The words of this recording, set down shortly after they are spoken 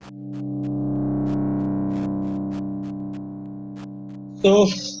So,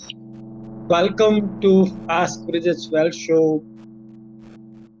 welcome to Ask Bridget's Wealth Show.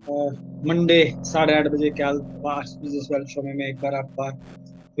 Monday 8:30 बजे के ask Brijesh wealth show में मैं एक बार आपका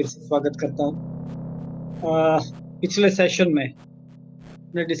फिर से स्वागत करता हूँ। पिछले सेशन में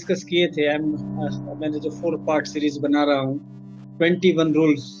हमने डिस्कस किए थे मैंने जो 4 पार्ट सीरीज बना रहा हूँ 21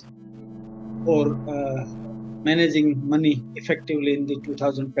 rules for managing money effectively in the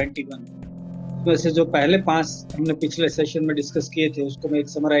 2021। वैसे जो पहले 5 हमने पिछले सेशन में डिस्कस किए थे उसको मैं एक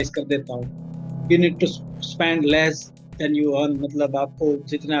समराइज कर देता हूँ। You need to spend less than you earn, मतलब आपको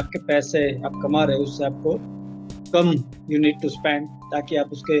जितने आपके पैसे आप कमा रहे हो उससे आपको कम यू नीड टू स्पेंड, ताकि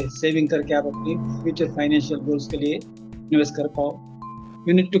आप उसके सेविंग करके आप अपनी फ्यूचर फाइनेंशियल गोल्स के लिए इन्वेस्ट कर पाओ।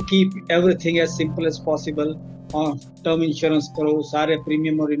 You need to keep everything as simple as possible. Term insurance करो, सारे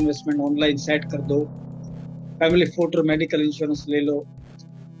प्रीमियम और इन्वेस्टमेंट ऑनलाइन सेट कर दो, फैमिली फोटो मेडिकल इंश्योरेंस ले लो,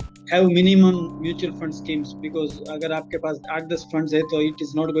 have minimum mutual fund schemes, because अगर आपके पास 8-10 फंड्स है तो it is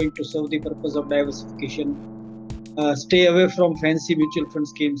not going to serve the purpose of diversification. Stay away from fancy mutual fund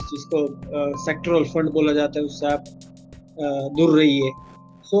schemes, जिसको sectoral fund बोला जाता है, उससे आप दूर रहिए.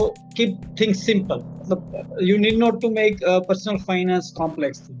 So keep things simple. मतलब you need not to make personal finance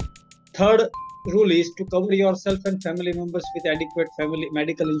complex. Third rule is to cover yourself and family members with adequate family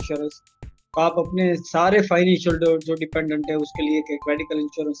medical insurance. आप अपने सारे फाइनेंशियल जो डिपेंडेंट है उसके लिए एक मेडिकल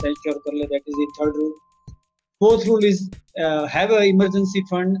इंश्योरेंस इंश्योर कर ले, that is the third rule. Fourth rule is have a emergency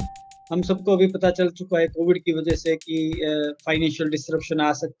fund. हम सबको अभी पता चल चुका है कोविड की वजह से कि फाइनेंशियल डिस्ट्रप्शन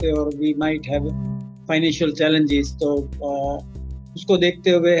आ सकते हैं और we might have financial challenges. तो उसको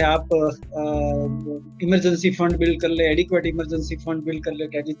देखते हुए आप इमरजेंसी फंड बिल्ड कर ले, एडिक्वेट इमरजेंसी फंड बिल्ड कर ले,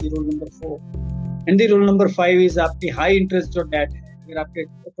 that is the rule number 4. And the rule number 5 is आपकी हाई इंटरेस्ट जो डेट है, अगर आपके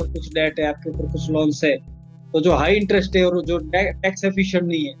ऊपर कुछ डेट है, आपके ऊपर कुछ लोन्स है, तो जो हाई इंटरेस्ट है और जो टैक्स एफिशिएंट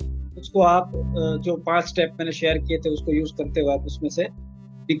नहीं है उसको आप जो 5 स्टेप मैंने शेयर किए थे उसको यूज करते हुए आप उसमें से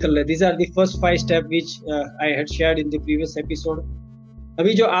निकल ले. These are the first 5 step which I had shared in the previous episode.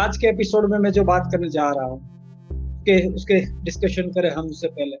 अभी जो आज के एपिसोड में मैं जो बात करने जा रहा हूँ उसके डिस्कशन करें हम उससे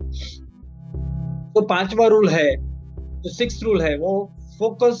पहले. तो 5वां रूल है, जो 6th रूल है, वो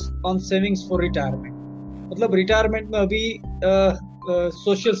focus on savings for retirement. मतलब रिटायरमेंट में अभी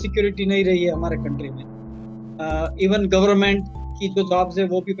सोशल सिक्योरिटी नहीं रही है हमारे कंट्री में. इवन गवर्नमेंट की जो जॉब्स है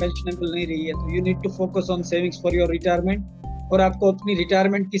वो भी पेंशनेबल नहीं रही है. तो you need to focus on savings for your retirement. और आपको अपनी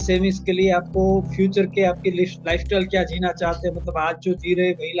रिटायरमेंट की सेविंग्स के लिए आपको फ्यूचर के आपकी लाइफस्टाइल क्या जीना चाहते हैं, मतलब आज जो जी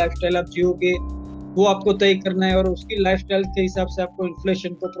रहे वही लाइफस्टाइल आप जियोगे, वो आपको तय करना है. और उसकी लाइफस्टाइल के हिसाब से आपको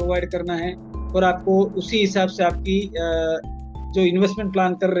इन्फ्लेशन को प्रोवाइड करना है और आपको उसी हिसाब से आपकी जो इन्वेस्टमेंट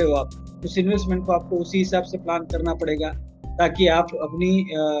प्लान कर रहे हो आप, उस इन्वेस्टमेंट को आपको उसी हिसाब से प्लान करना पड़ेगा, ताकि आप अपनी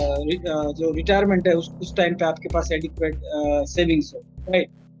जो रिटायरमेंट है उस टाइम पे आपके पास एडिक्वेट सेविंग्स हो, राइट.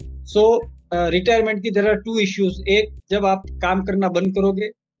 सो रिटायरमेंट की देयर आर 2 इश्यूज. एक, जब आप काम करना बंद करोगे,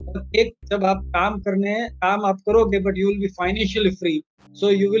 और एक जब आप काम आप करोगे but you will be financially free. So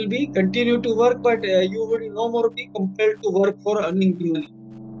you will B continue to work but you will know more be compelled to work for earning money.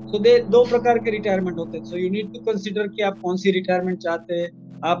 सो 2 प्रकार के रिटायरमेंट होते हैं. So you need to consider कि आप कौन सी retirement चाहते हैं.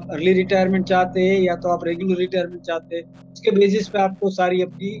 आप अर्ली रिटायरमेंट चाहते हैं या तो आप रेगुलर रिटायरमेंट चाहते हैं. उसके बेसिस पे आपको सारी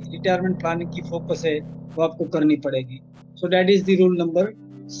अपनी रिटायरमेंट प्लानिंग की फोकस है वो आपको करनी पड़ेगी. So that is the rule number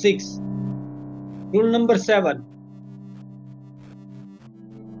 6. Rule number 7.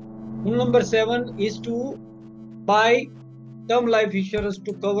 Rule number 7 is to buy term life insurance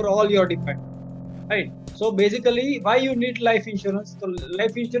to cover all your dependents. Right. So basically why you need life insurance? तो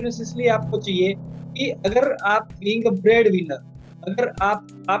life insurance इसलिए आपको चाहिए कि अगर आप being a breadwinner, अगर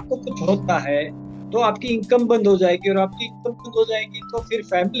आपको कुछ होता है तो आपकी इनकम बंद हो जाएगी, और आपकी इनकम बंद हो जाएगी तो फिर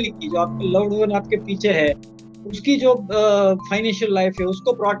फैमिली की, जो आपके लव्ड वन आपके पीछे है, उसकी जो फाइनेंशियल लाइफ है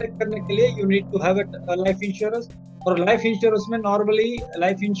उसको प्रोटेक्ट करने के लिए you need to have a life insurance. और लाइफ इंश्योरेंस में नॉर्मली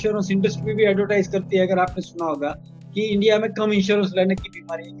लाइफ इंश्योरेंस इंडस्ट्री भी एडवर्टाइज करती है, अगर आपने सुना होगा, कि इंडिया में कम इंश्योरेंस लेने की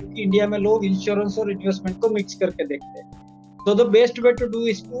बीमारी है, क्योंकि इंडिया में लोग इंश्योरेंस और इन्वेस्टमेंट को मिक्स करके देखते हैं. तो the best way to do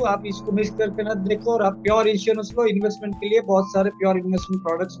is to आप इसको मिक्स करके ना देखो और आप प्योर इंश्योरेंस लो. इन्वेस्टमेंट के लिए बहुत सारे प्योर इन्वेस्टमेंट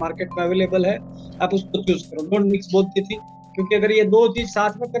प्रोडक्ट्स मार्केट में अवेलेबल है, आप उसको चूज करो. Don't mix both the thing, क्योंकि अगर ये 2 चीज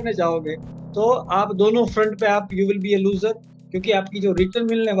साथ में करने जाओगे तो आप दोनों फ्रंट पे आप you will B A loser, क्योंकि आपकी जो रिटर्न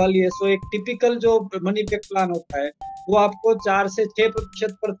मिलने वाली है, सो एक टिपिकल जो मनी बैक प्लान होता है वो आपको 4 से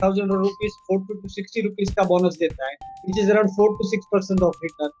 6% पर 1000 रुपीज 40 to 60 रुपीज का बोनस देता है, which is around 4 to 6% of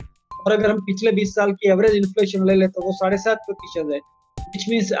return. और अगर हम पिछले 20 साल की एवरेज इन्फ्लेशन ले ले तो वो 7.5% है, विच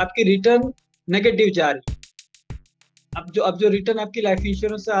मीन्स आपकी रिटर्न नेगेटिव जा रही है. अब जो रिटर्न आपकी लाइफ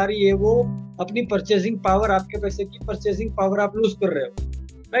इंश्योरेंस से आ रही है वो अपनी परचेसिंग पावर, आपके पैसे की परचेसिंग पावर आप लूज कर रहे हो,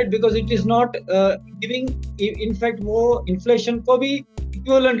 right, because it is not giving, in fact वो इन्फ्लेशन को भी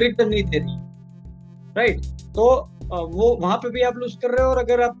इक्विवेलेंट रिटर्न नहीं दे रही, राइट. तो वो वहां पे भी आप लूज कर रहे हो। और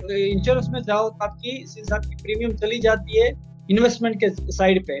अगर आप इंश्योरेंस में जाओ तो आपकी प्रीमियम चली जाती है इन्वेस्टमेंट के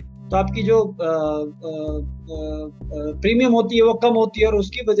साइड पे, तो आपकी जो प्रीमियम होती है वो कम होती है, और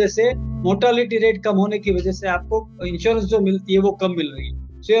उसकी वजह से मोर्टालिटी रेट कम होने की वजह से आपको इंश्योरेंस जो मिलती है वो कम मिल रही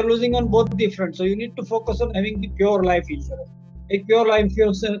है। So you are losing on both the front, so you need to focus on having the pure life insurance. एक प्योर लाइफ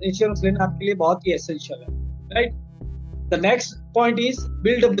इंश्योरेंस लेना आपके लिए बहुत ही एसेंशियल है, right. The next point is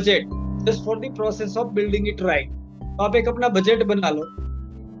build a budget just for the process of building it right. तो आप एक अपना बजट बना लो,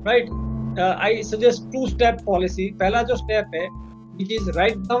 right. I suggest 2-step policy. पहला जो स्टेप है which is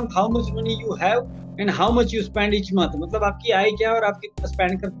write down how much money you have and how much you spend each month। मतलब आपकी आय क्या है और आप कितना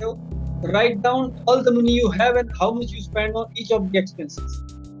स्पेंड करते हो। write down all the money you have and how much you spend on each of the expenses,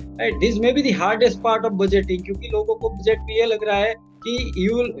 right? This may be the hardest part of budgeting, क्योंकि लोगों को बजट में ये लग रहा है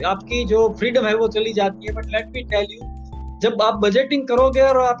कि आपकी जो फ्रीडम है वो चली जाती है। But let me tell you, जब आप बजटिंग करोगे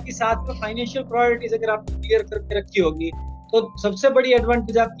और आपकी साथ में फाइनेंशियल प्रायोरिटीज अगर आपने क्लियर करके रखी होगी, तो सबसे बड़ी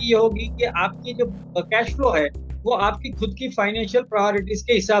एडवांटेज आपकी ये होगी कि आपकी जो कैश फ्लो है वो आपकी खुद की फाइनेंशियल प्रायोरिटीज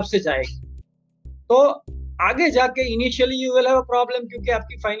के हिसाब से जाएगी। तो आगे जाके initially you will have a problem, क्योंकि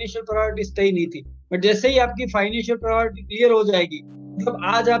आपकी फाइनेंशियल प्रायोरिटीज तय नहीं थी। बट जैसे ही आपकी फाइनेंशियल प्रायोरिटी क्लियर हो जाएगी, मतलब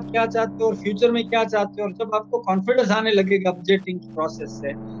आज आप क्या चाहते हो और फ्यूचर में क्या चाहते हो, और जब आपको कॉन्फिडेंस आने लगेगा बजटिंग प्रोसेस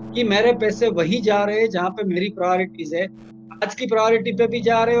से कि मेरे पैसे वही जा रहे हैं जहाँ पे मेरी प्रायोरिटीज है, आज की प्रायोरिटी पे भी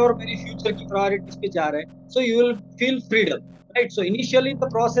जा रहे हैं और मेरी फ्यूचर की प्रायोरिटीज पे जा रहे हैं, so you will feel freedom, right. So initially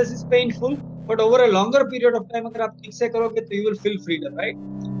the process is painful, but over a longer period of time अगर आप ठीक से करोगे तो you will feel freedom, right.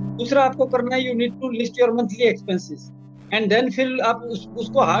 दूसरा आपको करना है, you need to list your monthly expenses and then फिर आप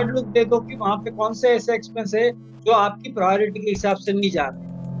उसको हार्ड लुक दे दो कि वहां पे कौन से ऐसे एक्सपेंस है जो आपकी प्रायोरिटी के हिसाब से नहीं जा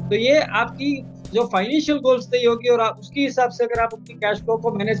रहे। तो ये आपकी जो फाइनेंशियल गोल्स तय होगी और आप उसके हिसाब से अगर आप अपनी कैश फ्लो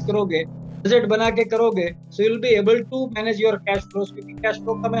को मैनेज करोगे, बजट बना के करोगे, so you will be able to manage your cash flows. क्योंकि कैश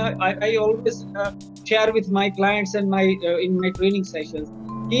फ्लो का मैं I always share with my clients and my in my training sessions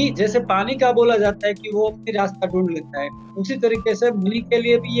कि जैसे पानी का बोला जाता है कि वो अपनी रास्ता ढूंढ लेता है, उसी तरीके से मनी के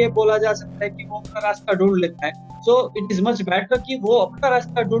लिए भी ये बोला जा सकता है कि वो अपना रास्ता ढूंढ लेता है। So it is much better कि वो अपना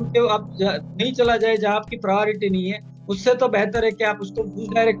रास्ता ढूंढ के आप नहीं चला जाए जहाँ आपकी प्रायोरिटी नहीं है। उससे तो बेहतर है कि आप उसको उस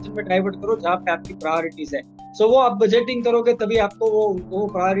डायरेक्शन में डाइवर्ट करो जहाँ पे आपकी प्रायोरिटीज है। सो वो आप बजटिंग करोगे तभी आपको वो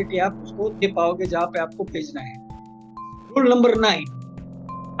प्रायोरिटी आप उसको दे पाओगे जहाँ पे आपको भेजना है। रूल नंबर 9,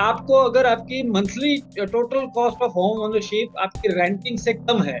 आपको अगर आपकी monthly total cost of home ownership आपकी रेंटिंग से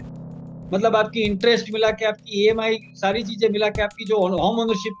कम है, मतलब आपकी इंटरेस्ट मिला के, आपकी ईएमआई, सारी चीजें मिला के आपकी जो होम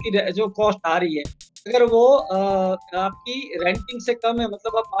ओनरशिप की जो कॉस्ट आ रही है, अगर वो आपकी रेंटिंग से कम है,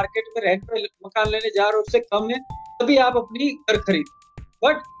 मतलब आप मार्केट में रेंट पे मकान लेने जा रहे हो उससे कम है, तभी आप अपनी घर खरीद।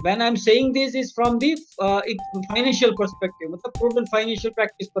 But when I am saying this is from the financial perspective, मतलब total financial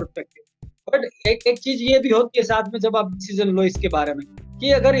practice perspective. But एक चीज ये भी होती है साथ में जब आप डिसीजन लो इसके बारे में, कि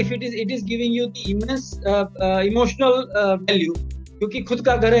अगर if it is giving you the immense emotional value, क्योंकि खुद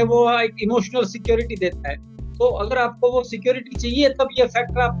का घर है वो एक इमोशनल सिक्योरिटी देता है, तो अगर आपको वो सिक्योरिटी चाहिए तब ये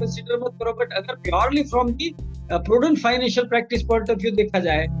फैक्टर आप कंसीडर मत करो। बट अगर purely from the prudent financial practice point of view देखा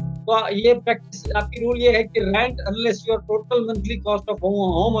जाए, तो ये प्रैक्टिस आपकी रूल ये है कि rent unless your total monthly cost of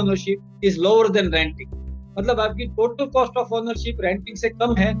home ownership is lower than renting. मतलब आपकी total cost of ownership renting से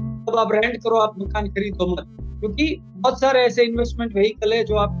कम है, तब आप रेंट करो, आप मकान खरीदो मत। क्योंकि बहुत सारे ऐसे इन्वेस्टमेंट व्हीकल है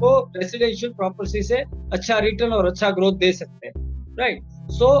जो आपको रेसिडेंशियल प्रॉपर्टी से अच्छा रिटर्न और अच्छा ग्रोथ दे सकते हैं, राइट।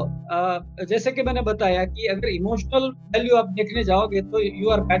 सो जैसे कि मैंने बताया कि अगर इमोशनल वैल्यू आप देखने जाओगे तो you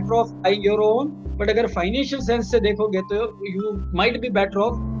are better off buying your own, but अगर फाइनेंशियल सेंस से देखोगे तो you might be better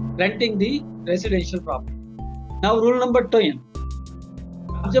off renting the residential property. Now rule number 10,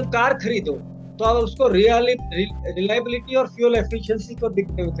 आप जब कार खरीदो तो आप उसको रिलायबिलिटी और फ्यूल एफिशिएंसी को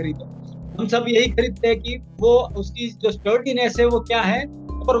देखते हुए खरीदो। हम सब यही खरीदते हैं कि वो उसकी जो स्टर्डीनेस है वो क्या है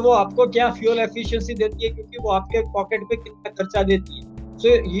और वो आपको क्या फ्यूल एफिशिएंसी देती है, क्योंकि वो आपके पॉकेट पे कितना खर्चा देती है। सो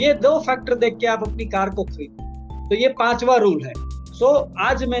ये 2 फैक्टर देख के आप अपनी कार को खरीदो। तो ये 5वां रूल है। सो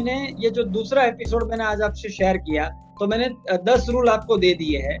आज मैंने ये जो दूसरा एपिसोड मैंने आज आपसे शेयर किया, तो मैंने 10 रूल आपको दे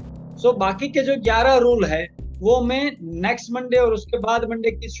दिए हैं। सो बाकी के जो 11 रूल है वो मैं नेक्स्ट मंडे और उसके बाद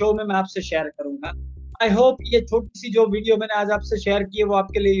मंडे की शो में मैं आपसे शेयर करूंगा। आई होप ये छोटी सी जो वीडियो मैंने आज आपसे शेयर की है वो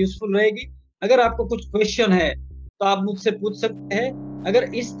आपके लिए यूजफुल रहेगी। अगर आपको कुछ क्वेश्चन है तो आप मुझसे पूछ सकते हैं। अगर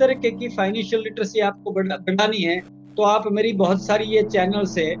इस तरह की फाइनेंशियल लिटरेसी आपको बढ़ानी है तो आप मेरी बहुत सारी ये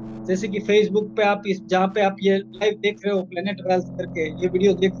चैनल्स है, जैसे कि फेसबुक पे आप जहाँ पे आप ये लाइव देख रहे हो प्लेनेट वेल्थ करके, ये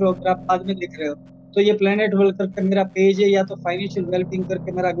वीडियो देख रहे हो, अगर आप बाद में देख रहे हो तो ये प्लेनेट वेल्थ करके मेरा पेज है, या तो फाइनेंशियल वेलबींग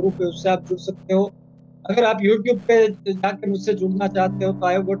करके मेरा ग्रुप है, उससे आप जुड़ सकते हो। अगर आप YouTube पे जाके मुझसे जुड़ना चाहते हो तो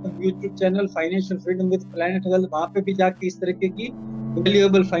I have got a YouTube channel financial freedom with Planet Wealth, वहां पे भी जाके इस तरीके की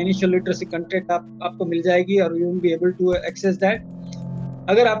वैल्यूएबल फाइनेंशियल लिटरेसी कंटेंट आपको मिल जाएगी और you will be able to access that.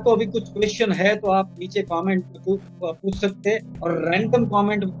 अगर आपको अभी कुछ क्वेश्चन है तो आप नीचे कमेंट पूछ सकते हैं, और रैंडम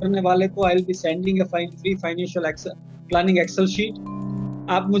कमेंट करने वाले को I will be sending a free financial planning Excel sheet.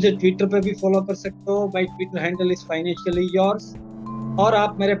 आप मुझे ट्विटर पे भी फॉलो कर सकते हो, my Twitter handle is financially yours. और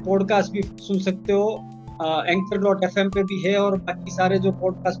आप मेरे पॉडकास्ट भी सुन सकते हो, anchor.fm पे भी है, और बाकी सारे जो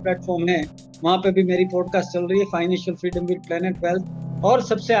पॉडकास्ट प्लेटफॉर्म हैं वहां पे भी मेरी पॉडकास्ट चल रही है, financial freedom with Planet wealth. और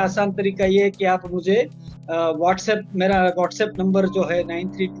सबसे आसान तरीका ये है कि आप मुझे मेरा व्हाट्सएप नंबर जो है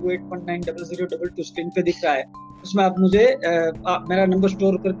 9328190022 स्क्रीन पे दिख रहा है, उसमें आप मुझे मेरा नंबर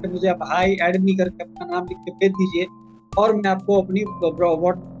स्टोर करके मुझे आप हाई ऐड नहीं करके अपना नाम लिख के भेज दीजिए, और मैं आपको अपनी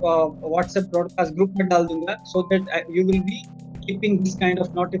व्हाट्सएप ब्रॉडकास्ट ग्रुप में डाल दूंगा, so that you will B keeping this kind of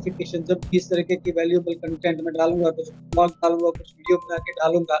notification. जब भी इस तरह की वैल्यूएबल कंटेंट में डालूंगा, कुछ ब्लॉग डालूंगा, कुछ वीडियो बना के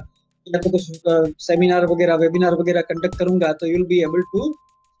डालूंगा, या तो कुछ सेमिनार वगैरह वेबिनार वगैरह कंडक्ट करूंगा, तो you will be able to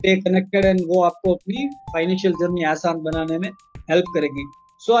stay connected, and वो आपको अपनी फाइनेंशियल जर्नी आसान बनाने में हेल्प करेगी।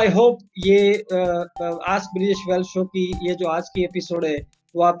 सो आई होप ये आस्क ब्रिजेश वेल्थ शो की ये जो आज की एपिसोड है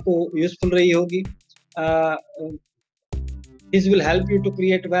वो आपको यूजफुल रही होगी। This will help you to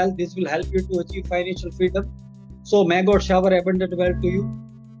create wealth. This will help you to achieve financial freedom. So may God shower abundant wealth to you.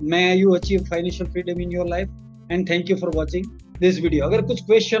 May you achieve financial freedom in your life. And thank you for watching this video. अगर कुछ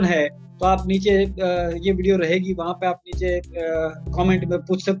question है तो आप नीचे ये video रहेगी, वहां पे आप नीचे कमेंट में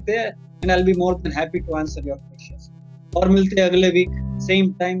पूछ सकते हैं, and I'll be more than happy to answer your questions. और मिलते हैं अगले वीक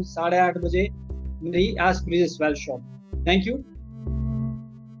सेम टाइम 8:30 बजे मेरी ask Brijesh wealth show. Thank you.